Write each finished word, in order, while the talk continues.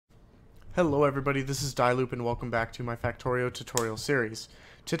Hello everybody, this is Dylloop and welcome back to my Factorio tutorial series.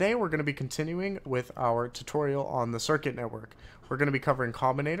 Today we're going to be continuing with our tutorial on the circuit network. We're going to be covering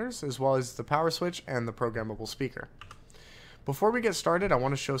combinators as well as the power switch and the programmable speaker. Before we get started, I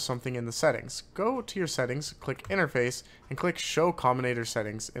want to show something in the settings. Go to your settings, click interface, and click show combinator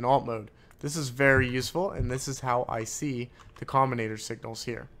settings in alt mode. This is very useful and this is how I see the combinator signals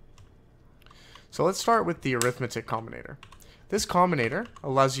here. So let's start with the arithmetic combinator. This combinator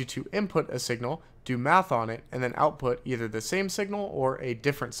allows you to input a signal, do math on it, and then output either the same signal or a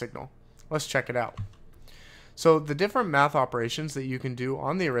different signal. Let's check it out. So the different math operations that you can do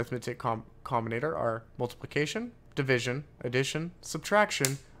on the arithmetic combinator are multiplication, division, addition,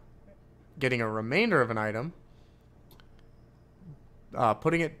 subtraction, getting a remainder of an item,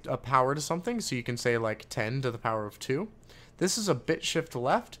 putting a power to something, so you can say like 10 to the power of 2. This is a bit shift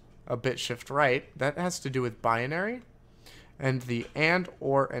left, a bit shift right. That has to do with binary, and the AND,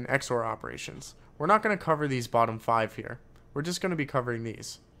 OR, and XOR operations. We're not going to cover these bottom 5 here. We're just going to be covering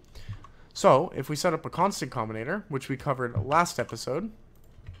these. So, if we set up a constant combinator, which we covered last episode,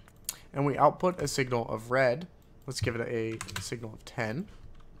 and we output a signal of red, let's give it a signal of 10,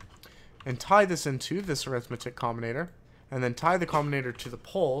 and tie this into this arithmetic combinator, and then tie the combinator to the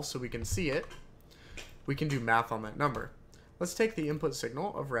pole so we can see it, we can do math on that number. Let's take the input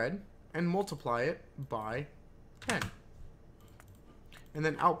signal of red and multiply it by 10. And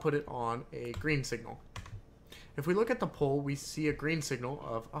then output it on a green signal. If we look at the pole, we see a green signal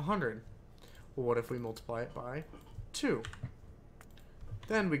of 100. Well, what if we multiply it by 2?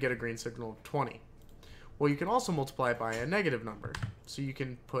 Then we get a green signal of 20. Well, you can also multiply it by a negative number. So you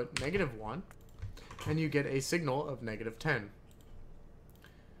can put -1, and you get a signal of -10.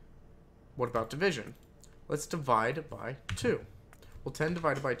 What about division? Let's divide by 2. Well, 10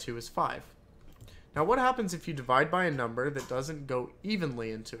 divided by 2 is 5. Now, what happens if you divide by a number that doesn't go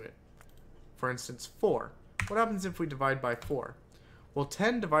evenly into it? For instance, 4. What happens if we divide by 4? Well,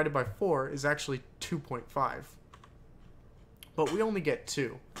 10 divided by 4 is actually 2.5. But we only get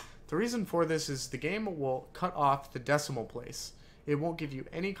 2. The reason for this is the game will cut off the decimal place. It won't give you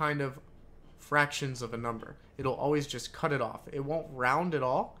any kind of fractions of a number. It'll always just cut it off. It won't round at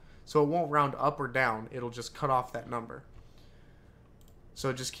all, so it won't round up or down. It'll just cut off that number.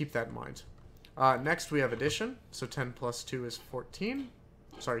 So just keep that in mind. Next we have addition, so 10 plus 2 is 14,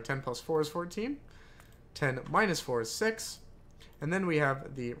 10 plus 4 is 14, 10 minus 4 is 6, and then we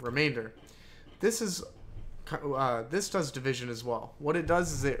have the remainder. This does division as well. What it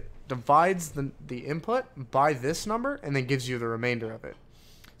does is it divides the input by this number and then gives you the remainder of it.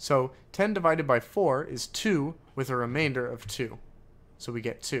 So 10 divided by 4 is 2 with a remainder of 2, so we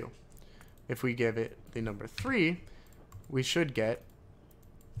get 2. If we give it the number 3, we should get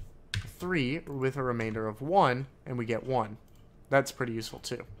 3 with a remainder of 1, and we get 1. That's pretty useful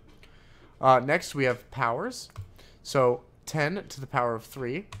too. Next we have powers. So 10 to the power of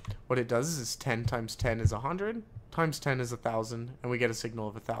 3. What it does is 10 times 10 is 100, times 10 is 1,000, and we get a signal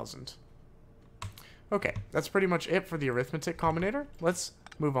of 1,000. Okay, that's pretty much it for the arithmetic combinator. Let's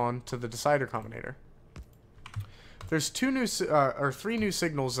move on to the decider combinator. There's three new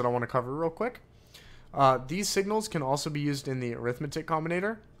signals that I want to cover real quick. These signals can also be used in the arithmetic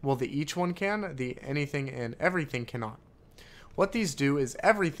combinator. Well, the each one can, the anything and everything cannot. What these do is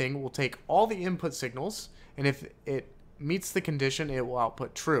everything will take all the input signals, and if it meets the condition, it will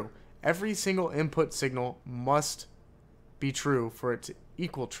output true. Every single input signal must be true for it to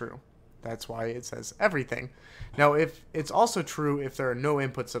equal true. That's why it says everything. Now, if it's also true if there are no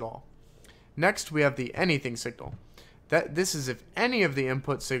inputs at all. Next, we have the anything signal. This is if any of the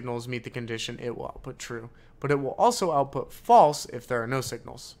input signals meet the condition, it will output true. But it will also output false if there are no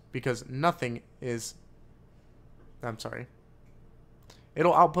signals, because nothing is...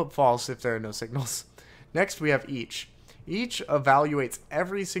 It'll output false if there are no signals. Next, we have each. Each evaluates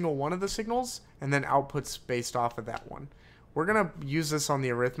every single one of the signals and then outputs based off of that one. We're going to use this on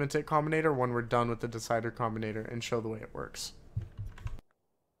the arithmetic combinator when we're done with the decider combinator and show the way it works.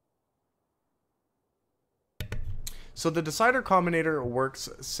 So the decider combinator works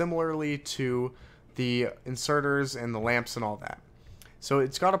similarly to the inserters and the lamps and all that. So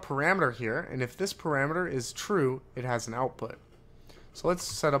it's got a parameter here, and if this parameter is true, it has an output. So let's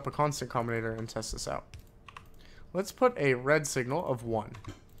set up a constant combinator and test this out. Let's put a red signal of 1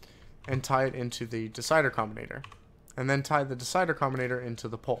 and tie it into the decider combinator, and then tie the decider combinator into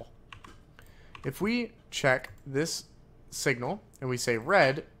the pole. If we check this signal and we say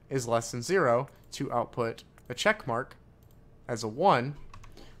red is less than 0 to output a check mark as a 1,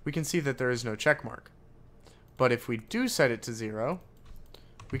 we can see that there is no check mark. But if we do set it to 0,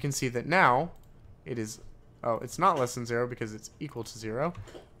 we can see that now it is oh, it's not less than 0 because it's equal to 0,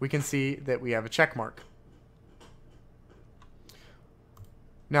 we can see that we have a check mark.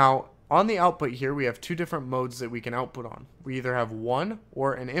 Now, on the output here, we have two different modes that we can output on. We either have 1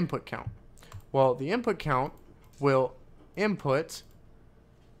 or an input count. Well, the input count will input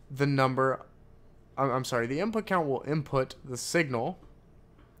the number, the input count will input the signal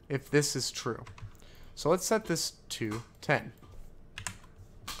if this is true. So let's set this to 10.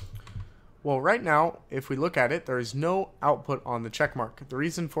 Well, right now, if we look at it, there is no output on the check mark. The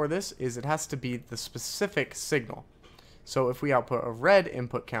reason for this is it has to be the specific signal. So if we output a red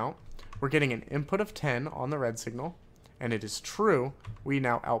input count, we're getting an input of 10 on the red signal, and it is true, we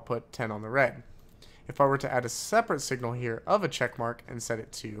now output 10 on the red. If I were to add a separate signal here of a check mark and set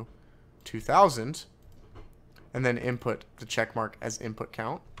it to 2000, and then input the check mark as input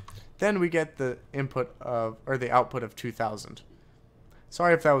count, then we get the input of, or the output of 2000.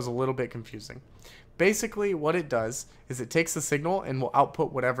 Sorry if that was a little bit confusing. Basically, what it does is it takes the signal and will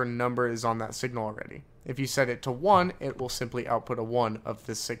output whatever number is on that signal already. If you set it to 1, it will simply output a 1 of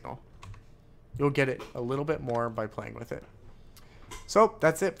this signal. You'll get it a little bit more by playing with it. So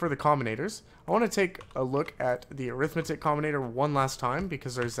that's it for the combinators. I want to take a look at the arithmetic combinator one last time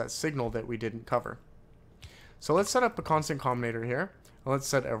because there's that signal that we didn't cover. So let's set up a constant combinator here. Let's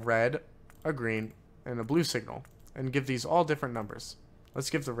set a red, a green, and a blue signal and give these all different numbers. Let's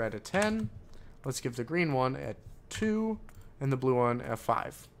give the red a 10, let's give the green one a 2, and the blue one a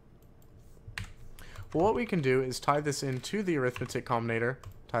 5. Well, what we can do is tie this into the arithmetic combinator,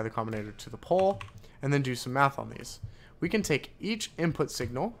 tie the combinator to the pole, and then do some math on these. We can take each input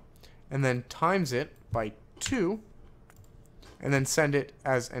signal and then times it by 2, and then send it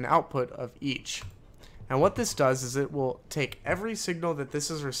as an output of each. And what this does is it will take every signal that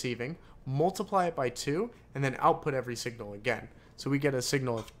this is receiving, multiply it by 2, and then output every signal again. So we get a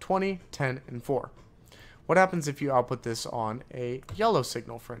signal of 20, 10, and 4. What happens if you output this on a yellow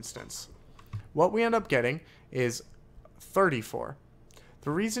signal, for instance? What we end up getting is 34.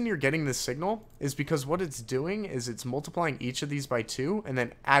 The reason you're getting this signal is because what it's doing is it's multiplying each of these by 2 and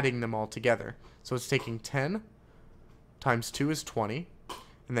then adding them all together. So it's taking 10 times 2 is 20,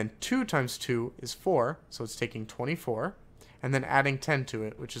 and then 2 times 2 is 4, so it's taking 24, and then adding 10 to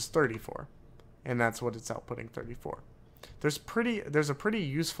it, which is 34. And that's what it's outputting, 34. There's a pretty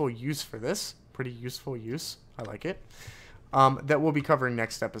useful use for this. I like it. That we'll be covering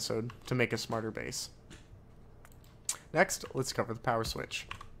next episode to make a smarter base. Next, let's cover the power switch.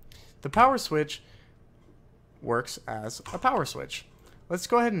 The power switch works as a power switch. Let's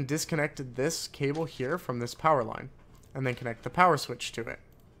go ahead and disconnect this cable here from this power line, and then connect the power switch to it.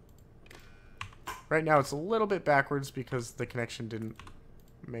 Right now it's a little bit backwards because the connection didn't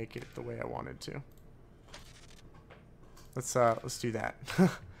make it the way I wanted to. Let's do that.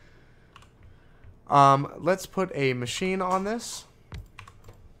 Let's put a machine on this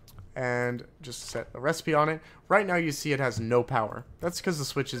and just set a recipe on it. Right now you see it has no power. That's because the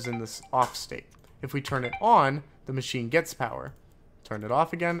switch is in this off state. If we turn it on, the machine gets power. Turn it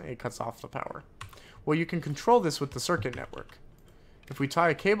off again, it cuts off the power. Well, you can control this with the circuit network. If we tie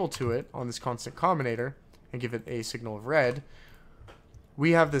a cable to it on this constant combinator and give it a signal of red,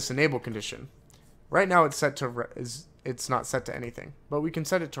 we have this enable condition. Right now it's set to it's not set to anything, but we can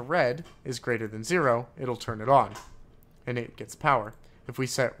set it to red is greater than 0, it'll turn it on, and it gets power. If we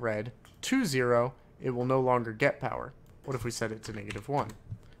set red to 0, it will no longer get power. What if we set it to -1?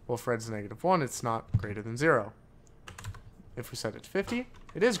 Well, if red's -1, it's not greater than 0. If we set it to 50,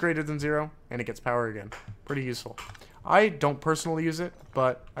 it is greater than 0, and it gets power again. Pretty useful. I don't personally use it,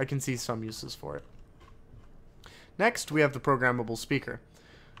 but I can see some uses for it. Next, we have the programmable speaker.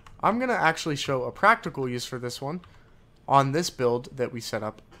 I'm going to actually show a practical use for this one on this build that we set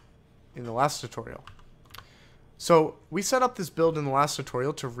up in the last tutorial. So we set up this build in the last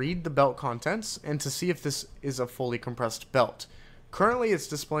tutorial to read the belt contents and to see if this is a fully compressed belt. Currently it's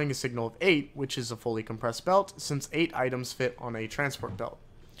displaying a signal of 8, which is a fully compressed belt, since 8 items fit on a transport belt.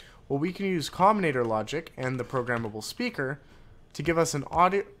 Well, we can use combinator logic and the programmable speaker to give us an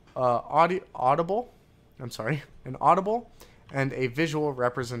audible and a visual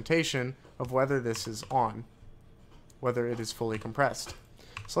representation of whether this is on, whether it is fully compressed.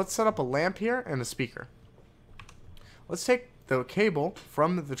 So let's set up a lamp here and a speaker. Let's take the cable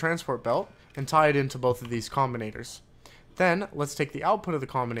from the transport belt and tie it into both of these combinators. Then let's take the output of the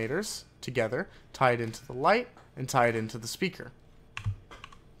combinators together, tie it into the light, and tie it into the speaker.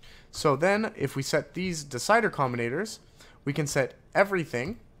 So then if we set these decider combinators, we can set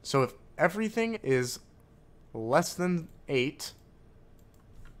everything. So if everything is less than 8,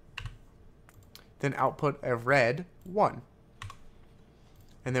 then output a red 1.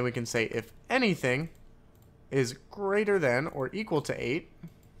 And then we can say if anything is greater than or equal to 8,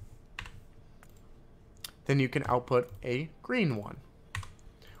 then you can output a green one.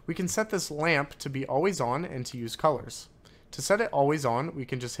 We can set this lamp to be always on and to use colors. To set it always on, we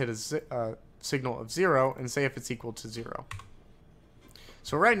can just hit a signal of 0 and say if it's equal to 0.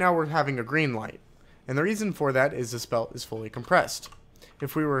 So right now we're having a green light, and the reason for that is this belt is fully compressed.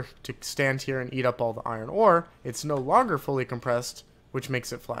 If we were to stand here and eat up all the iron ore, it's no longer fully compressed, which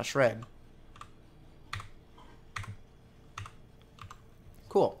makes it flash red.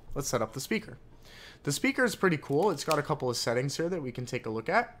 Cool. Let's set up the speaker. The speaker is pretty cool. It's got a couple of settings here that we can take a look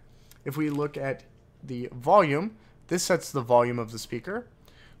at. If we look at the volume, this sets the volume of the speaker.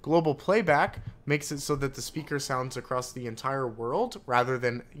 Global playback makes it so that the speaker sounds across the entire world rather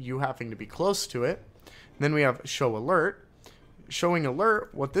than you having to be close to it. And then we have show alert. Showing alert,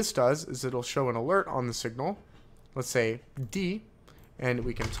 what this does is it'll show an alert on the signal. Let's say D, and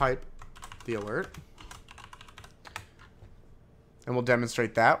we can type the alert. And we'll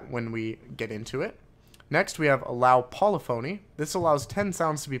demonstrate that when we get into it. Next, we have allow polyphony. This allows 10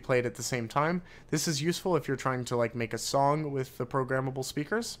 sounds to be played at the same time. This is useful if you're trying to make a song with the programmable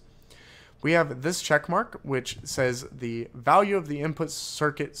speakers. We have this check mark, which says the value of the input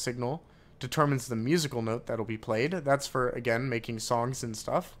circuit signal determines the musical note that'll be played. That's for, again, making songs and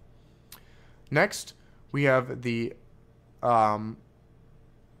stuff. Next, we have the,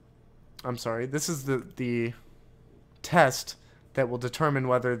 this is the test that will determine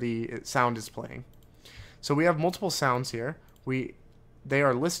whether the sound is playing. So we have multiple sounds here. They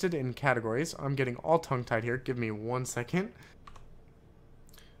are listed in categories. I'm getting all tongue-tied here. Give me 1 second.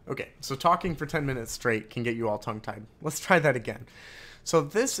 Okay, so talking for 10 minutes straight can get you all tongue-tied. Let's try that again. So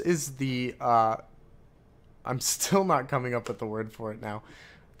this is the, I'm still not coming up with the word for it now.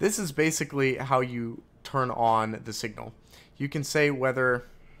 This is basically how you turn on the signal. You can say whether,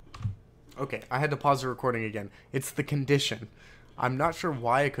 okay, I had to pause the recording again. It's the condition. I'm not sure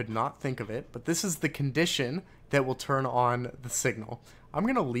why I could not think of it, but this is the condition that will turn on the signal. I'm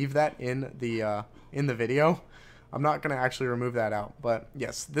going to leave that in the video. I'm not going to actually remove that out, but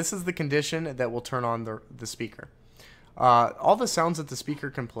yes, this is the condition that will turn on the speaker. All the sounds that the speaker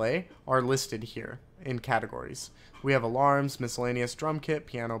can play are listed here in categories. We have alarms, miscellaneous drum kit,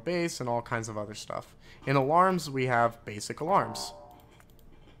 piano, bass, and all kinds of other stuff. In alarms, we have basic alarms.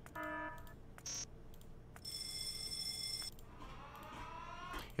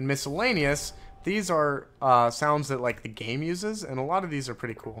 In miscellaneous, these are sounds that the game uses, and a lot of these are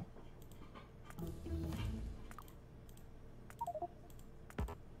pretty cool.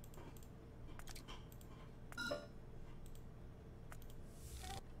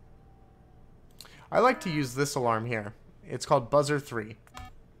 I like to use this alarm here. It's called buzzer 3,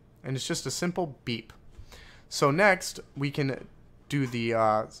 and it's just a simple beep. So next, we can do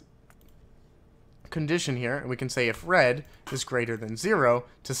the condition here, and we can say if red is greater than 0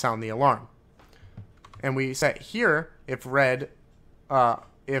 to sound the alarm. And we set here if red,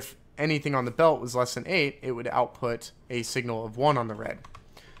 if anything on the belt was less than 8, it would output a signal of 1 on the red.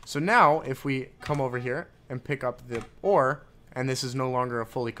 So now if we come over here and pick up the ore, and this is no longer a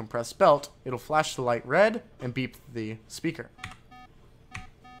fully compressed belt, it'll flash the light red and beep the speaker.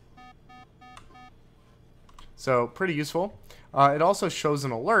 So pretty useful. It also shows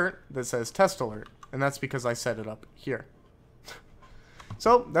an alert that says test alert, and that's because I set it up here.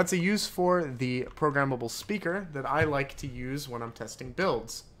 So that's a use for the programmable speaker that I like to use when I'm testing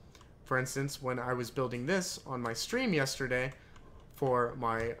builds. For instance, when I was building this on my stream yesterday for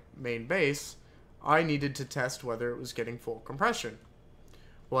my main base, I needed to test whether it was getting full compression.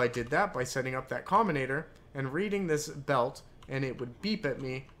 Well, I did that by setting up that combinator and reading this belt, and it would beep at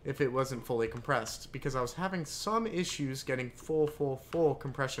me if it wasn't fully compressed, because I was having some issues getting full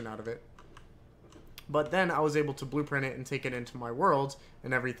compression out of it. But then I was able to blueprint it and take it into my world,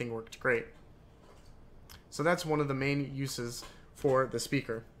 and everything worked great. So that's one of the main uses for the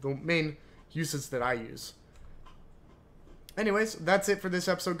speaker, the main uses that I use. Anyways, that's it for this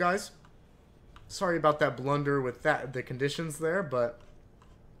episode, guys. Sorry about that blunder with the conditions there, but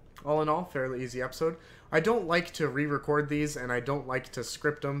all in all, fairly easy episode. I don't like to re-record these, and I don't like to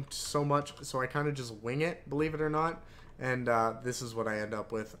script them so much, so I kind of just wing it, believe it or not. And this is what I end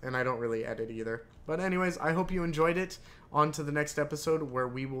up with, and I don't really edit either. But anyways, I hope you enjoyed it. On to the next episode, where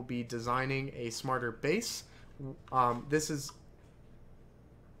we will be designing a smarter base.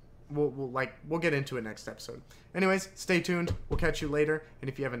 We'll get into it next episode. Anyways, stay tuned. We'll catch you later. And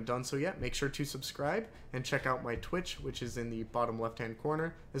if you haven't done so yet, make sure to subscribe and check out my Twitch, which is in the bottom left-hand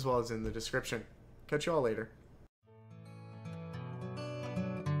corner, as well as in the description. Catch you all later.